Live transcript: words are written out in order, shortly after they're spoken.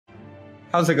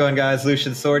How's it going, guys?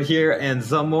 Lucian Sword here, and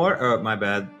Zumwar. Oh, my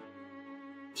bad.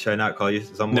 Should I not call you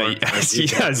Zumwar? No, yes. Do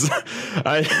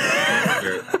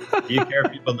you care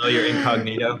if people know you're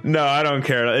incognito? No, I don't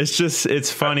care. It's just,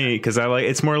 it's funny because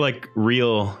it's more like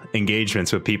real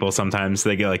engagements with people. Sometimes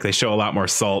they get like, they show a lot more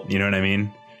salt. You know what I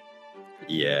mean?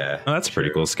 Yeah. Oh, that's a pretty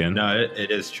cool skin. No, it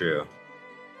is true.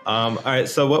 All right.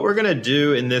 So what we're going to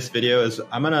do in this video is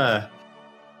I'm going to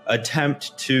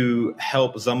attempt to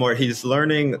help Zumwar. He's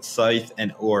learning Scythe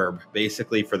and Orb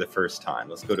basically for the first time.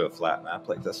 Let's go to a flat map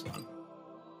like this one.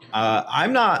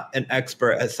 I'm not an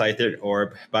expert at Scythe and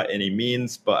Orb by any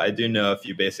means, but I do know a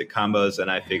few basic combos,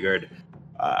 and I figured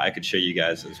I could show you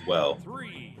guys as well.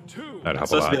 3, 2. That'd help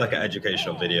so a this lot. will be like an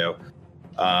educational video.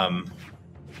 All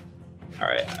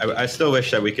right. I still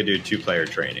wish that we could do 2-player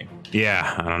training.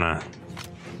 Yeah, I don't know.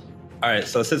 All right.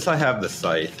 So since I have the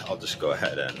Scythe, I'll just go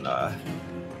ahead and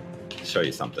show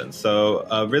you something. So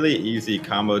a really easy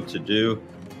combo to do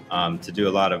a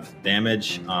lot of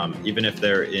damage, even if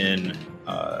they're in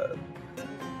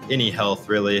any health,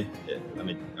 really.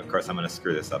 Of course, I'm going to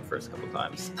screw this up first a couple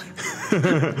times.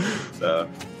 So.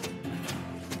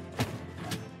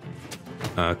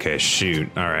 Okay, shoot.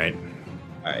 All right.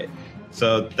 All right.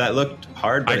 So that looked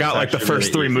hard. But I got like the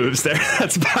first really 3 moves there.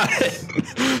 That's about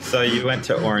it. So you went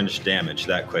to orange damage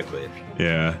that quickly.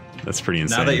 Yeah, that's pretty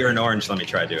insane. Now that you're in orange, let me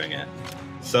try doing it.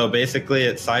 So basically,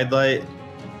 it's side light,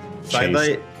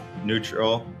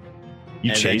 neutral.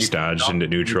 You chase dodge into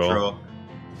neutral.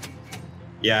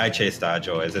 Yeah, I chase dodge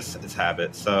always. It's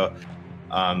habit. So,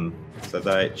 so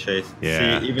that I chase.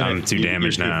 Yeah, see, even I'm if 2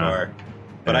 damage you're too now. far,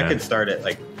 but Yeah. I could start it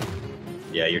like,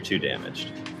 yeah, you're 2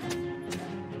 damaged.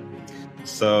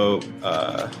 So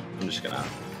I'm just gonna.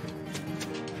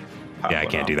 Yeah, I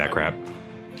can't do that crap.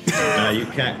 No, you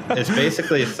can't. It's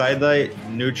basically side light,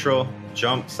 neutral,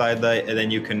 jump, side light, and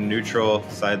then you can neutral,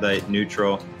 side light,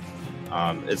 neutral.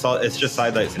 It's just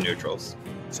side lights and neutrals.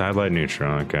 Side light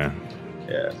neutral. Okay.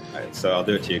 Yeah. All right. So I'll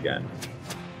do it to you again.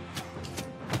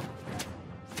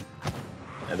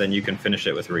 And then you can finish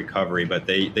it with recovery, but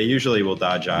they usually will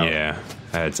dodge out. Yeah,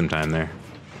 I had some time there.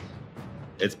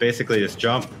 It's basically just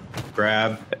jump,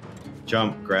 grab,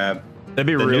 jump, grab. That'd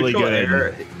be The really neutral good.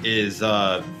 air is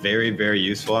very, very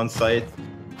useful on Scythe.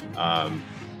 A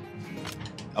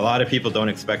lot of people don't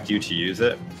expect you to use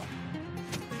it.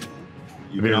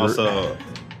 You can also. All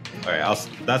right,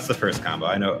 that's the first combo.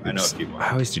 I know people.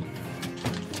 I always do.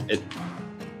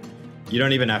 You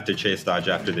don't even have to chase dodge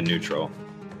after the neutral.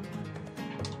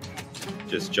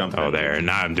 Just jump. Oh, there.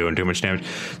 Now I'm doing too much damage.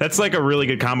 That's like a really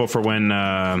good combo for when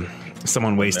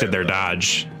someone wasted their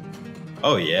dodge.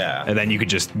 Oh, yeah. And then you could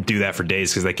just do that for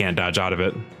days because they can't dodge out of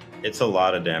it. It's a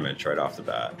lot of damage right off the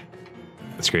bat.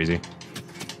 That's crazy.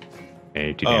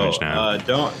 Okay, 2 damage now.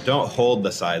 Don't hold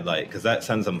the side light because that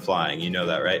sends them flying. You know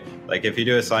that, right? Like if you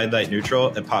do a side light neutral,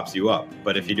 it pops you up.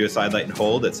 But if you do a side light and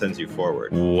hold, it sends you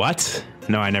forward. What?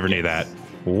 No, I never knew that.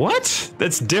 What?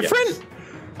 That's different?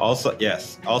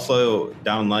 Yes. Also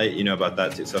down light, you know about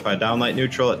that too. So if I down light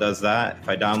neutral, it does that. If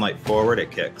I down light forward,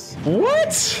 it kicks.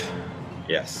 What?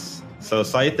 Yes. So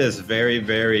Scythe is very,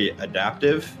 very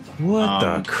adaptive. What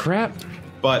the crap?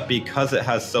 But because it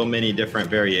has so many different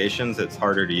variations, it's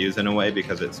harder to use in a way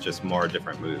because it's just more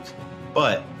different moves.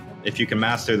 But if you can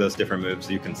master those different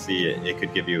moves, you can see it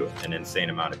could give you an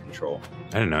insane amount of control.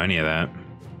 I didn't know any of that.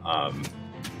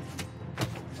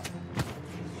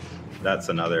 That's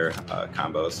another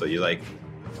combo. So you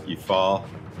fall.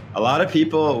 A lot of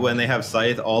people, when they have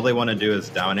Scythe, all they want to do is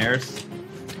down airs.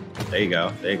 There you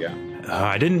go. There you go.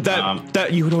 I didn't.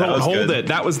 That you don't hold it.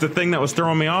 That was the thing that was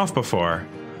throwing me off before.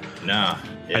 No.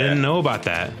 Yeah. I didn't know about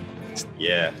that.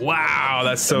 Yeah. Wow,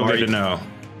 that's so good to know.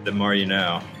 The more you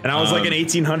know. And I was like an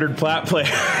 1800 plat player.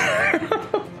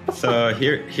 So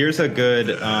here's a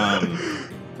good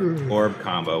orb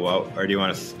combo. Well, or do you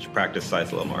want to practice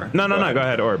Scythe a little more? No. Go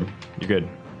ahead, orb. You're good.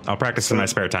 I'll practice in my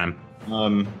spare time.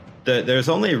 There's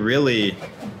only really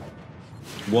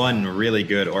one really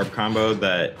good orb combo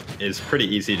that is pretty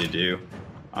easy to do.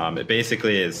 It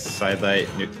basically is side light,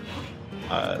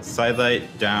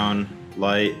 down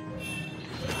light.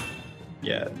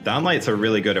 Yeah, down light's a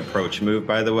really good approach move,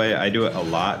 by the way. I do it a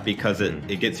lot because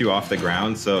it gets you off the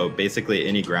ground. So basically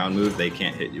any ground move they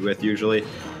can't hit you with usually.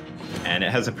 And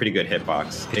it has a pretty good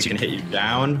hitbox. It can hit you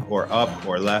down or up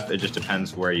or left. It just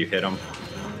depends where you hit them.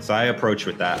 So I approach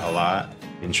with that a lot.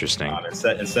 Interesting.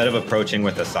 Instead of approaching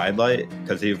with a side light,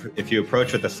 because if you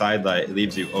approach with a side light, it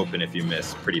leaves you open if you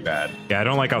miss pretty bad. Yeah, I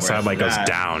don't like how side light goes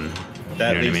down.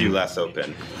 That leaves you less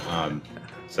open.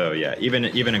 So yeah, even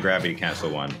a gravity cancel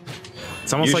one.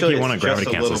 It's almost like you want to gravity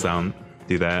cancels down.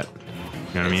 Do that.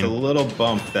 You know what I mean? It's a little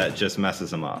bump that just messes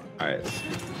them up. All right.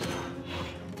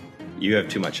 You have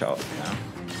too much health now.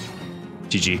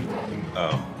 GG.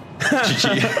 Oh.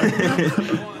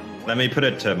 GG. Let me put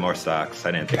it to more stocks.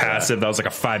 I didn't think passive. That was like a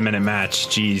 5-minute match.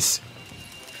 Jeez.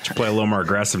 Should play a little more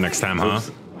aggressive next time, huh?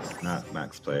 It's not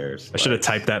max players. I should have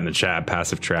typed that in the chat.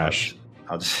 Passive trash.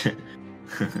 I'll just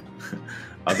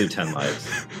I'll do 10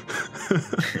 lives.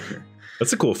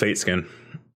 That's a cool Fate skin.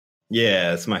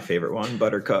 Yeah, it's my favorite one.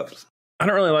 Buttercups. I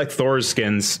don't really like Thor's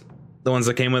skins. The ones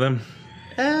that came with him.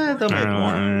 They'll make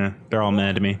more. They're all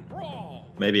mad to me.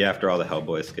 Maybe after all the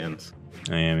Hellboy skins.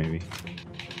 Oh, yeah, maybe.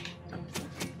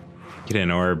 Get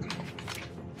in, Orb.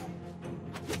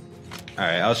 All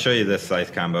right, I'll show you this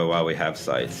scythe combo while we have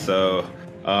scythes. So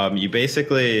you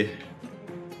basically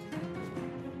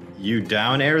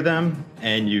down air them,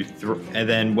 and and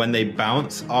then when they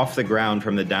bounce off the ground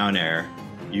from the down air,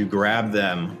 you grab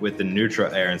them with the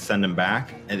neutral air and send them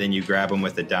back, and then you grab them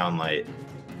with the down light.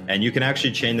 And you can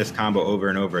actually chain this combo over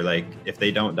and over. Like if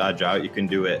they don't dodge out, you can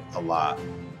do it a lot.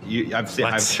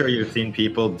 I'm sure you've seen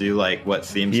people do like what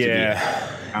seems to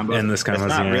be combos. Endless combos. It's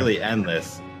not really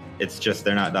endless. It's just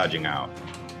they're not dodging out.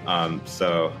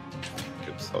 So,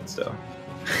 oops, hold still.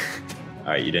 All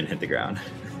right, you didn't hit the ground.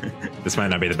 This might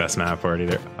not be the best map for it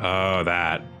either. Oh,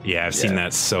 that. Yeah, I've seen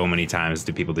that so many times.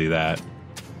 Do people do that?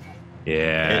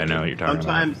 Yeah, I know what you're talking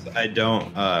about. Sometimes I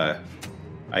don't.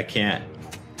 I can't.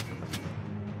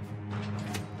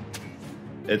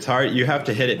 It's hard. You have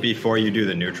to hit it before you do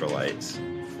the neutral lights.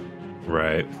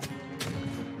 Right.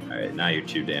 All right, now you're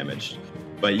 2 damaged.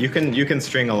 But you can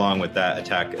string along with that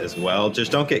attack as well.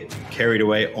 Just don't get carried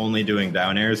away only doing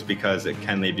down airs, because it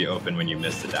can leave you open when you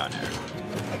miss the down air.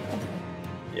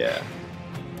 Yeah.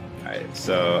 All right,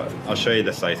 so I'll show you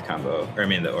the scythe combo, or I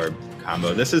mean the orb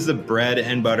combo. This is the bread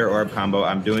and butter orb combo.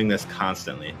 I'm doing this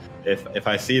constantly. If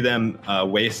I see them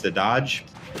waste a dodge.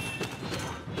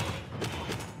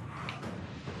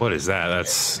 What is that?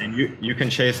 That's. And you can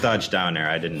chase dodge down air.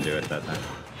 I didn't do it that time.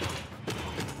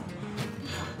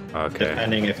 Okay.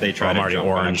 Depending if they try to already jump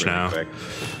orange back now. quick.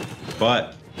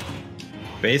 But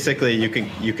basically, you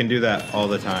can do that all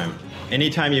the time.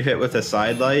 Anytime you hit with a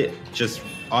side light, just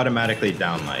automatically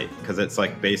down light, because it's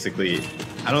like basically,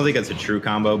 I don't think it's a true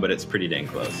combo, but it's pretty dang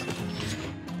close.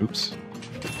 Oops.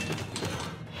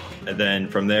 And then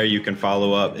from there, you can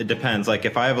follow up. It depends. Like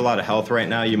if I have a lot of health right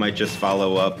now, you might just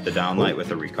follow up the down light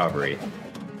with a recovery.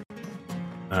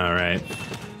 All right.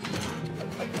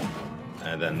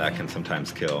 And then that can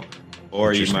sometimes kill.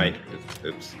 Or you might,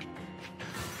 oops.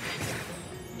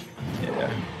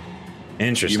 Yeah.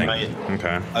 Interesting. You might,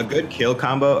 okay. A good kill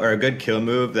combo or a good kill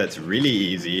move that's really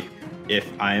easy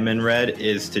if I am in red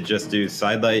is to just do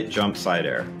side light, jump, side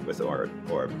air with orb.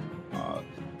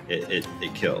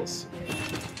 It kills.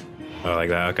 Oh, like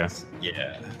that? Okay.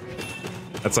 Yeah.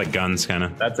 That's like guns, kind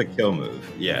of. That's a kill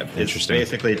move. Yeah. It's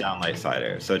basically down light, side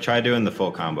air. So try doing the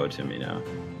full combo to me now.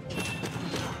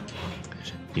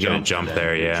 You gotta jump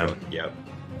there, yeah. Yep.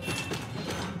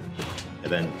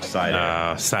 And then side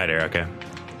air. Side air, okay.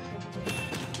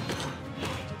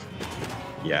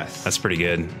 Yes. That's pretty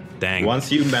good. Dang.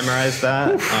 Once you memorize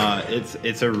that,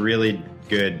 it's a really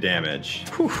good damage.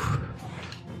 Whew.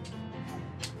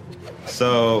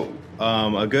 So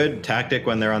a good tactic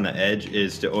when they're on the edge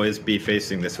is to always be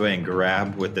facing this way and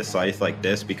grab with the scythe like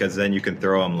this, because then you can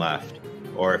throw them left.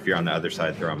 Or if you're on the other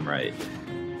side, throw them right.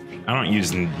 I don't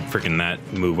use freaking that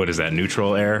move. What is that?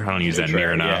 Neutral air? I don't use that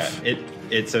near enough. Yeah,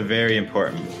 it's a very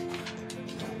important move.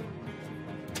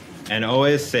 And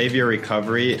always save your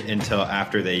recovery until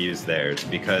after they use theirs,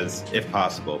 because if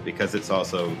possible, because it's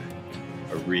also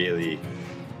a really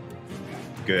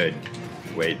good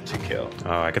way to kill.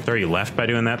 Oh, I could throw you left by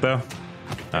doing that though?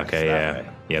 Okay, yeah. Way.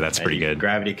 Yeah, that's pretty good.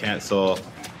 Gravity cancel.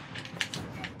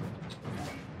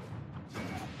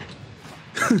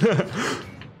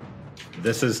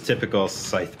 This is typical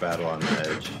scythe battle on the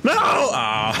edge. No!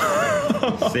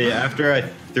 Oh. See, after I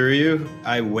threw you,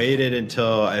 I waited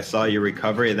until I saw your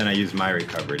recovery, and then I used my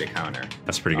recovery to counter.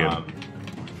 That's pretty good.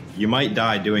 You might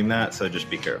die doing that, so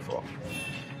just be careful.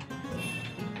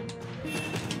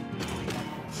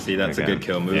 See, that's a good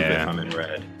kill move if I'm in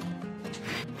red.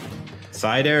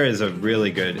 Side air is a really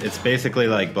good, it's basically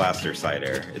like blaster side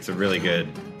air. It's a really good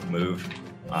move,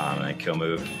 a kill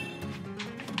move.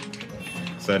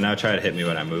 So now try to hit me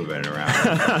when I'm moving around.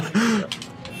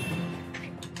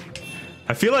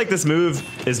 I feel like this move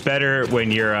is better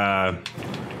when you're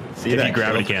if you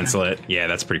gravity cancel it. Yeah,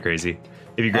 that's pretty crazy.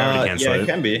 If you gravity cancel it. Yeah, it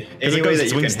can be. Any it goes, way that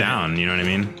swings down, you know what I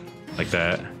mean? Like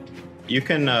that. You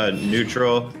can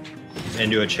neutral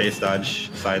and do a chase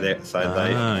dodge side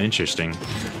light. Ah, interesting.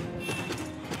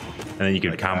 And then you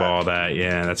can combo all that.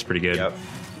 Yeah, that's pretty good. Yep.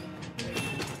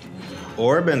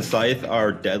 Orb and Scythe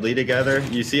are deadly together.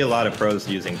 You see a lot of pros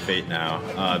using Fate now.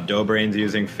 Dobrain's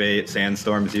using Fate,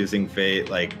 Sandstorm's using Fate,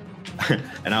 like,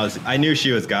 and I knew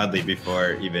she was godly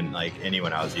before even like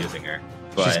anyone else using her.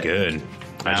 But she's good.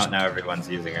 Now everyone's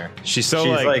using her. She's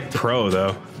like pro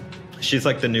though. She's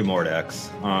like the new Mordex,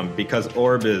 because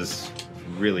Orb is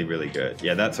really, really good.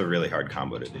 Yeah, that's a really hard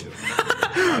combo to do.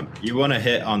 You want to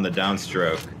hit on the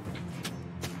downstroke,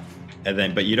 and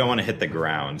then, but you don't want to hit the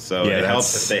ground. So it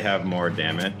helps if they have more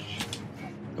damage.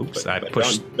 Oops, but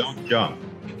don't jump.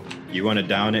 You want to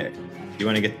down it. You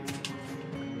want to get.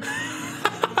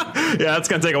 Yeah, that's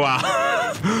gonna take a while.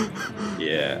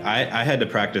 Yeah, I had to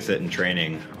practice it in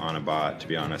training on a bot, to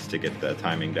be honest, to get the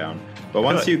timing down. But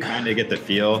once you kind of get the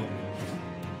feel,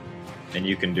 and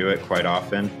you can do it quite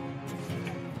often.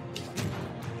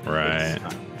 Right.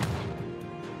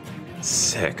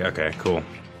 Sick. Okay, cool.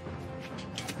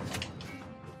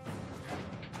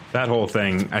 That whole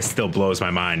thing, I still blows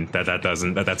my mind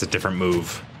that's a different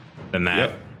move than that.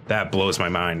 Yep. That blows my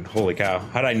mind. Holy cow.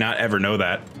 How did I not ever know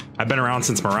that? I've been around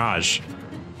since Mirage.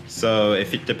 So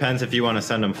if it depends if you want to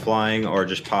send them flying or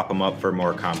just pop them up for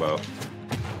more combo.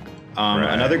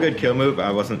 Another good kill move,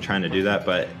 I wasn't trying to do that,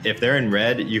 but if they're in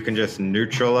red, you can just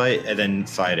neutral light and then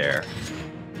side air.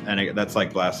 And that's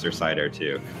like blaster side air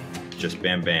too. Just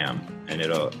bam bam, and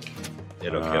it'll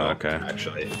kill. Okay.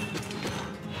 Actually.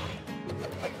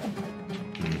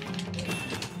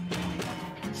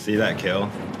 See that kill?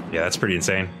 Yeah, that's pretty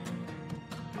insane.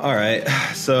 All right,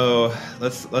 so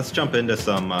let's jump into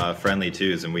some friendly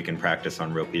twos, and we can practice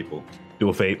on real people.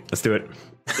 Dual Fate. Let's do it.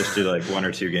 Just do like 1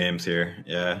 or 2 games here,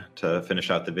 yeah, to finish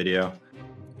out the video.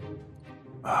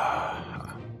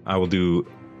 I will do.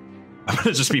 I'm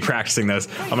gonna just be practicing this.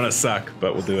 I'm gonna suck,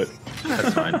 but we'll do it.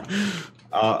 That's fine.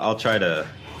 I'll try to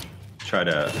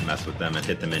mess with them and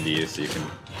hit them into you so you can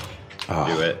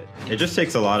do it. It just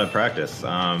takes a lot of practice.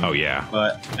 Oh yeah.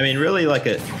 But I mean, really, like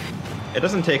it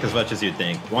doesn't take as much as you'd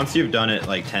think. Once you've done it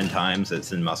like 10 times,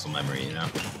 it's in muscle memory, you know?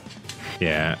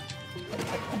 Yeah.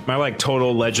 My like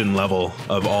total legend level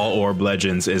of all Orb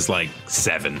legends is like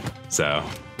 7. So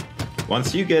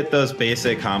once you get those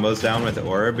basic combos down with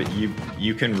Orb,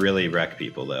 you can really wreck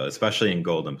people though, especially in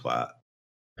gold and plat.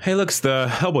 Hey, look's the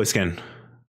Hellboy skin.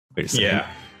 Wait a second.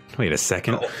 Yeah. Wait a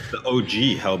second. Oh, the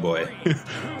OG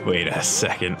Hellboy. Wait a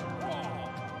second.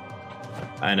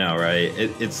 I know, right?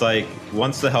 It's like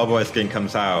once the Hellboy skin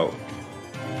comes out,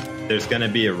 there's going to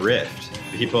be a rift.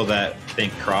 People that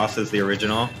think Cross is the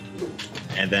original,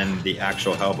 and then the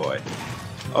actual Hellboy.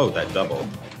 Oh, that double.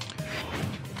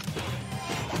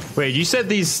 Wait, you said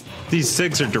these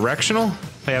SIGs are directional?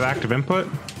 They have active input?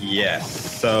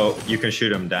 Yes. So you can shoot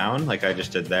them down, like I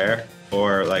just did there,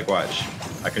 or like watch.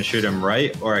 I can shoot them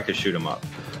right, or I could shoot them up.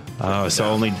 Oh, so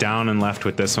only down and left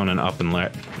with this one, and up and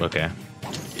left. Okay.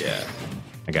 Yeah.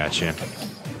 I got you.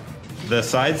 The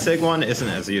side SIG one isn't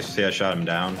as you see. I shot him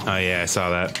down. Oh yeah, I saw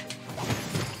that.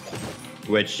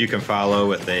 Which you can follow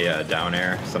with a down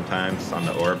air sometimes on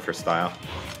the Orb for style.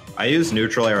 I use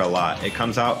neutral air a lot. It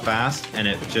comes out fast and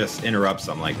it just interrupts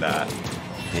them like that.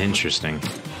 Interesting.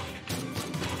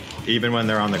 Even when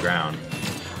they're on the ground.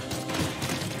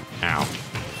 Ow.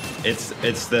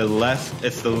 It's the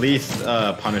least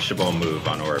punishable move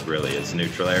on Orb really is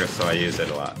neutral air, so I use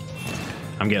it a lot.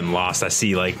 I'm getting lost. I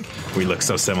see like we look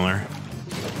so similar.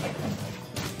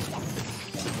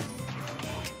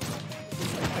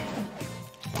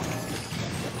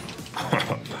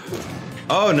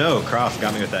 Oh no, Cross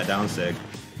got me with that down sig.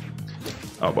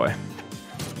 Oh boy.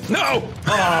 No!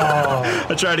 Oh!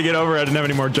 I tried to get over, I didn't have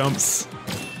any more jumps.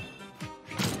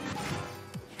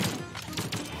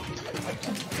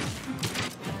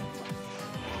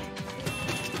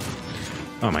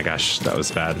 Oh my gosh, that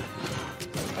was bad.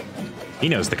 He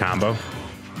knows the combo.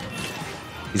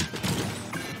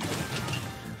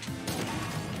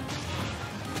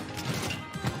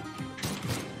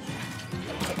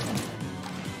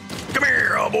 Come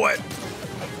here, oh boy.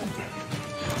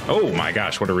 Oh my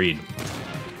gosh, what a read.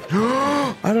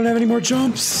 I don't have any more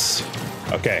jumps.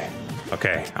 Okay,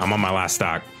 okay, I'm on my last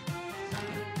stock.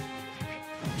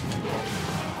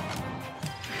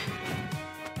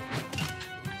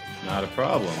 Not a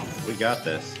problem. We got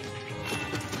this.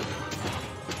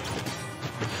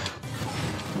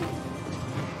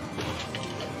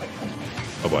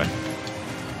 Oh boy.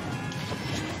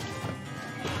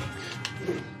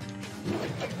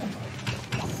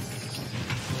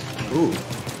 Ooh.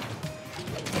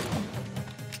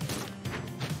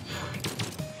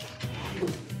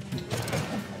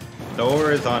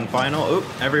 Thor is on final. Oop,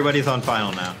 everybody's on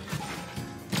final now.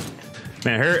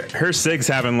 Man, her SIG's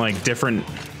having like different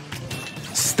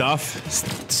stuff,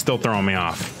 still throwing me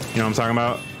off. You know what I'm talking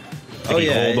about? Like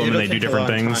you hold them and they do different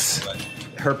things. Time,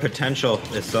 her potential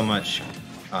is so much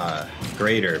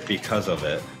greater because of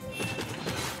it.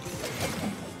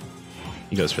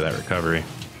 He goes for that recovery.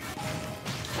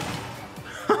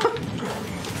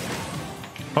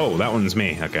 Oh, that one's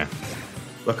me. Okay.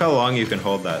 Look how long you can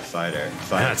hold that cider.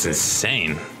 That's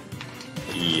insane.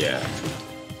 Yeah.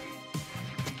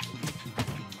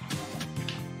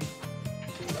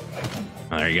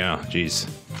 Oh, there you go. Jeez.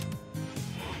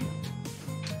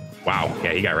 Wow.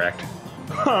 Yeah, he got wrecked.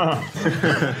 All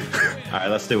right,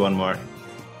 let's do one more.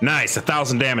 Nice.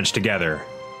 1,000 damage together.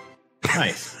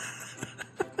 Nice.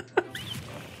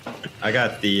 I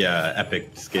got the epic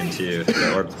skin too.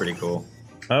 The orb's pretty cool.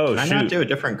 Oh, Can shoot. I not do a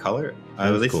different color?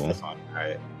 At least cool. this one. All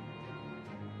right.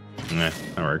 Yeah,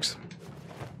 that works.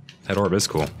 That orb is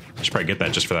cool. I should probably get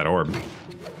that just for that orb.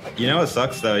 You know what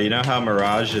sucks though? You know how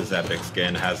Mirage's epic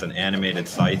skin has an animated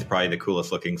scythe, probably the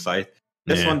coolest looking scythe?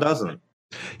 This one doesn't.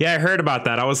 Yeah, I heard about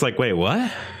that. I was like, wait, what?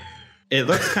 It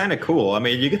looks kind of cool. I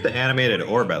mean, you get the animated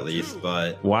orb at least,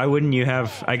 but... Why wouldn't you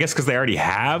have... I guess because they already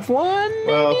have one?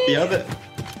 Well,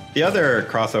 the other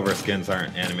crossover skins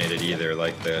aren't animated either,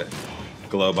 like the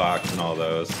glow box and all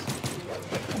those.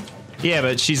 Yeah,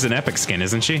 but she's an epic skin,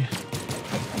 isn't she?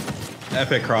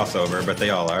 Epic crossover, but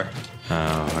they all are.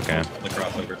 Oh, okay. The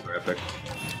crossovers are epic.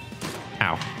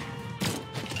 Ow.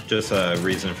 Just a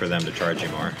reason for them to charge you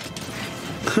more.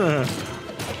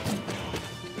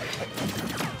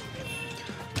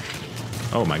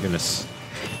 Oh my goodness.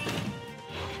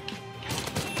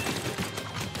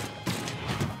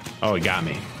 Oh, he got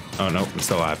me. Oh, nope, I'm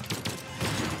still alive.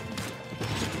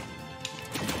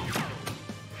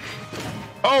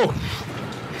 Oh!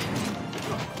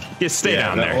 You stay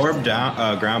down there. The orb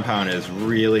ground pound is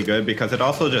really good because it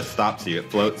also just stops you. It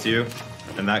floats you,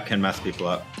 and that can mess people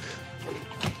up.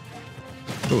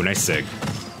 Ooh, nice sig.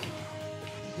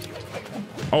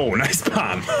 Oh, nice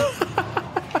bomb.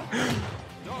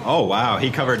 Oh, wow.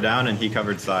 He covered down and he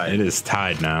covered side. It is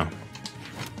tied now.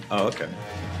 Oh, okay.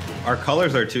 Our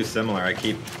colors are too similar. I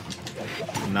keep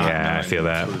not Yeah, I feel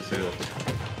that. who's who.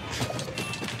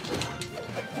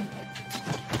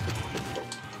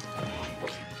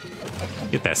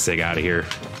 Get that sig out of here.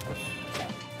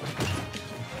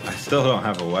 I still don't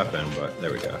have a weapon, but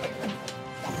there we go.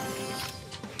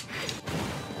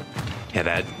 Yeah,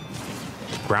 that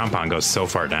ground pound goes so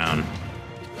far down.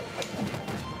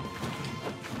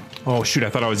 Oh, shoot, I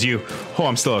thought I was you. Oh,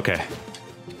 I'm still okay.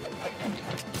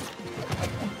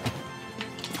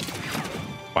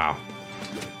 Wow.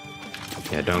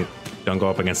 Yeah, don't go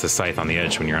up against the scythe on the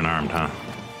edge when you're unarmed, huh?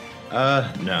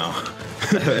 No.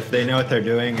 If they know what they're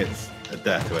doing, it's a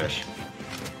death wish.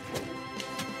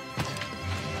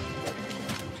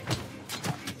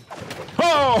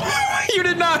 Oh, you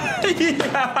did not.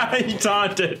 Yeah, he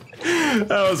taunted.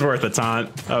 That was worth a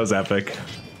taunt. That was epic.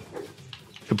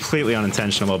 Completely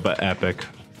unintentional, but epic.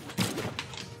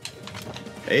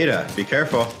 Ada, be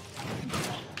careful.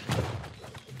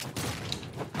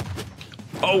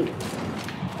 Oh.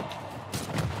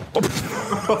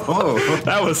 Oh,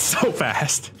 That was so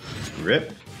fast.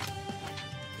 rip.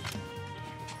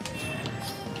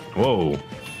 Whoa.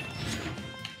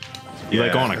 You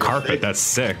like Yeah, on a carpet. sig- That's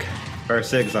sick. Our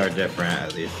SIGs are different,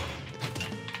 at least.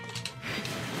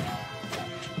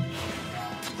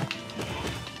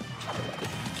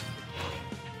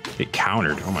 Get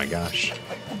countered. Oh my gosh.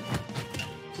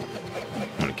 I'm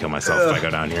gonna kill myself if I go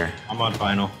down here. I'm on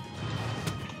final.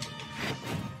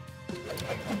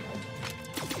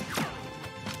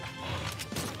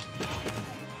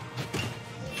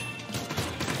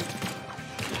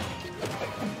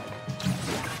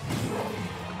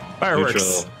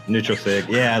 Fireworks. Neutral sig.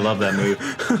 Yeah, I love that move.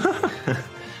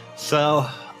 So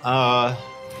I'm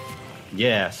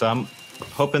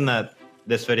hoping that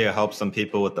this video helps some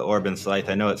people with the orb and scythe.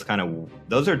 I know it's kind of,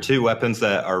 those are two weapons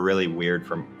that are really weird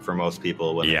for most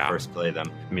people when they first play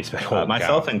them.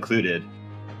 Myself included.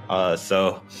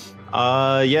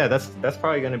 Yeah, that's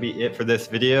probably going to be it for this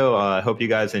video. I hope you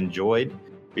guys enjoyed.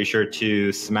 Be sure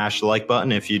to smash the like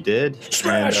button if you did.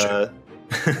 Smash! And,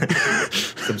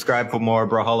 subscribe for more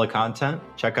Brawlhalla content.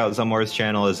 Check out Zumwar's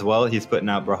channel as well. He's putting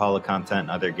out Brawlhalla content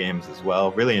and other games as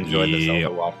well. Really enjoyed the Zelda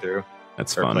walkthrough.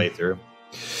 That's or fun. playthrough.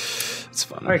 It's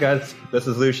fun. All right, guys. This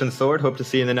is Lucian Sword. Hope to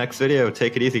see you in the next video.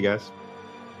 Take it easy, guys.